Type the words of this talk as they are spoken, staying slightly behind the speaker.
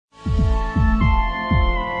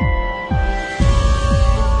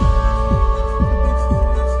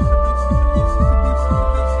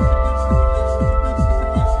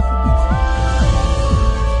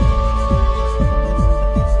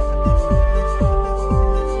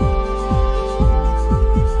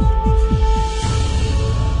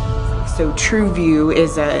So TrueView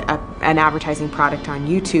is an advertising product on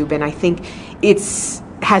YouTube, and I think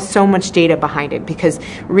has so much data behind it, because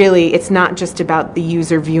really it's not just about the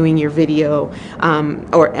user viewing your video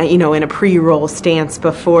or in a pre-roll stance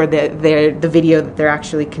before the video that they're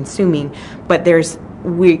actually consuming, but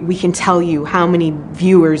we can tell you how many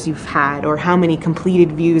viewers you've had or how many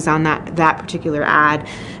completed views on that particular ad.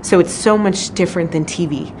 So it's so much different than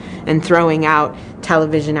TV and throwing out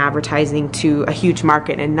television advertising to a huge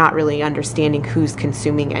market and not really understanding who's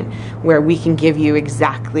consuming it, where we can give you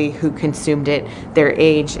exactly who consumed it, their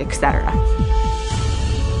age, etc.